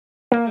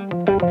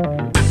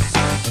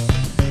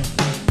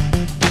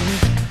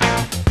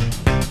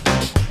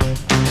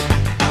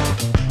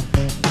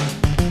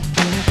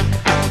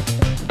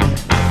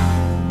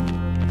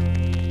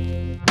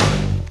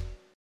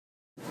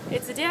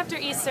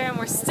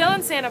still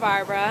in Santa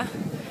Barbara,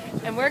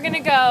 and we're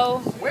gonna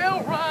go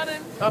whale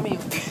riding. I mean,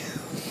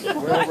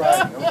 whale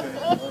riding.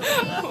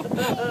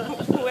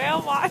 Okay.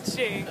 whale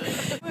watching.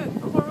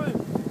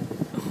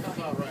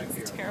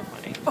 It's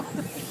terrifying.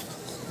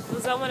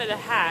 Glozell wanted a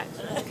hat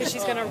because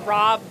she's gonna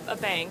rob a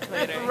bank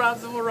later.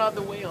 We'll rob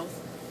the whales.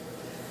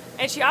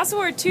 And she also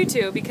wore a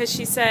tutu because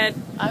she said,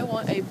 "I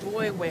want a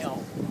boy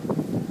whale."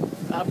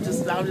 I'm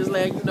just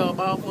letting you know I'm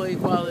all for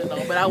equality and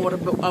all, but I want a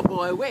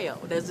boy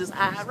whale. That's just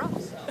how I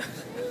roll.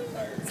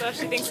 So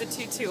she thinks a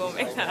tutu will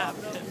make that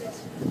happen.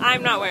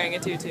 I'm not wearing a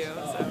tutu,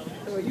 so.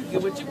 Well, you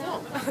get what you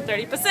want.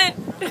 30%.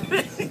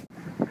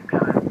 We've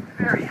got a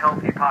very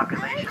healthy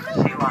population of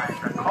sea lions.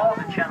 They're called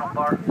the Channel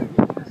Bar,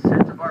 the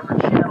Santa Barbara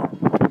Channel.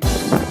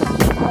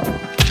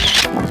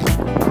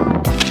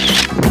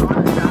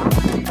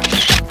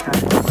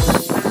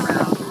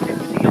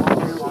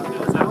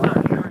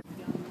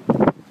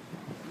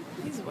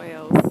 These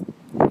whales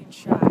are being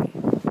shy.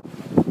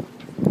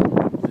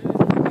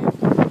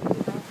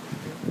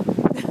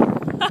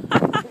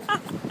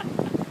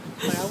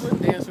 I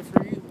wouldn't answer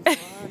for you. I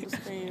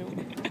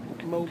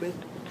understand. Moby.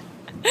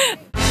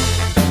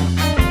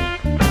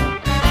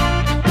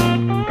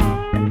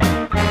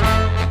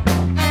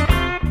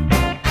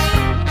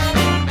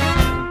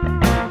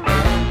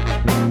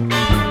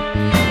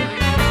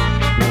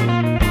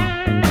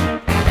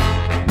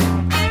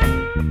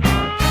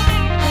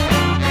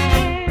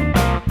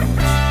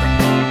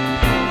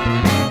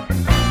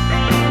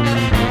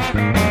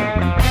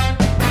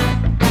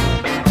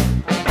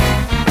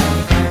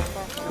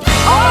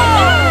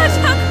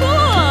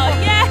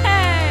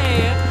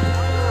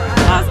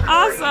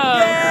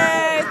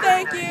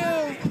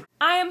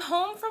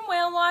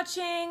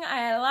 Watching. I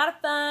had a lot of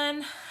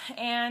fun,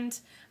 and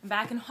I'm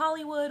back in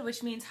Hollywood,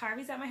 which means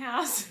Harvey's at my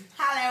house.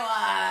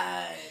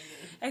 Hollywood!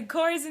 And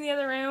Corey's in the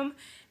other room,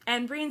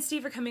 and Bree and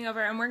Steve are coming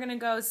over, and we're gonna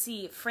go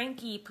see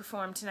Frankie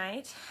perform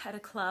tonight at a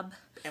club.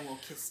 And we'll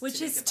kiss.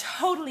 Which is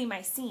totally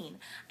my scene.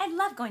 I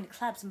love going to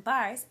clubs and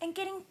bars and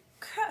getting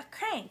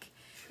crunk.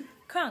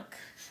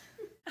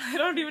 I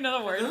don't even know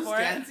the word for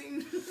it.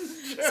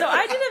 So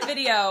I did a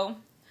video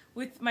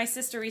with my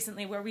sister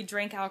recently where we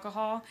drank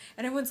alcohol,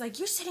 and everyone's like,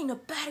 "You're setting a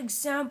bad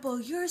example,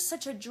 you're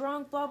such a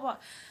drunk, blah blah."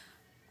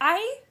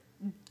 I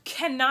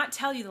cannot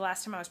tell you the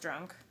last time I was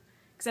drunk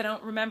because I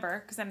don't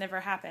remember, because that never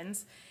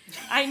happens.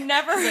 I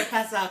never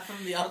pass out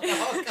from the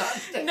alcohol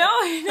content.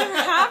 No, it never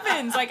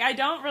happens. Like, I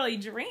don't really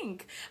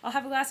drink. I'll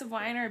have a glass of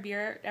wine or a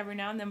beer every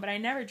now and then, but I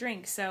never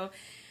drink. So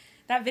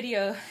that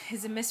video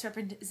is a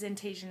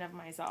misrepresentation of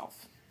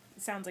myself.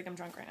 It sounds like I'm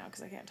drunk right now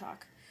because I can't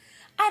talk.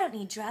 I don't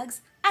need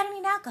drugs. I don't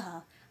need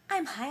alcohol.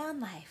 I'm high on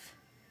life.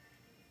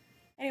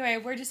 Anyway,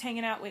 we're just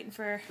hanging out waiting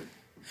for...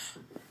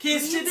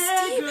 Kiss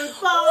today, goodbye.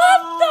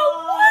 What the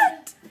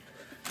what?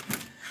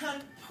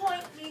 And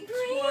point me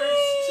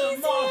towards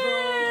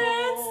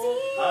tomorrow.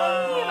 I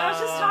was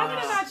just talking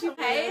about you.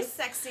 Hey,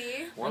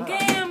 sexy.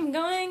 Okay, I'm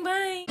going,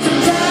 bye.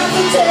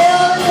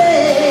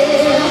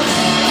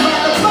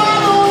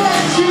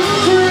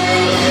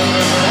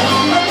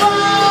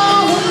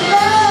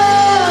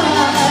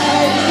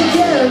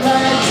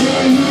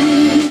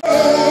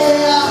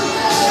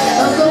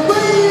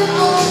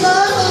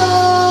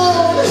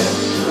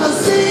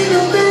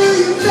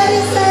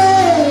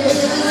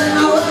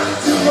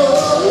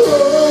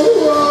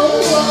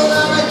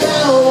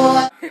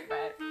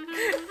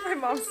 My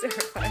mom's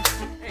terrified.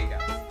 There you go.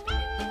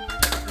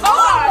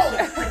 Oh!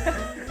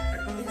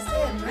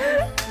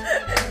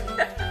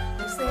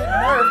 It's that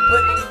nerve,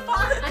 but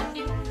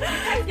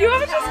You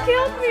almost just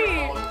killed me.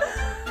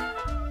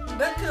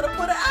 that could have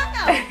put an eye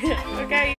out. Okay.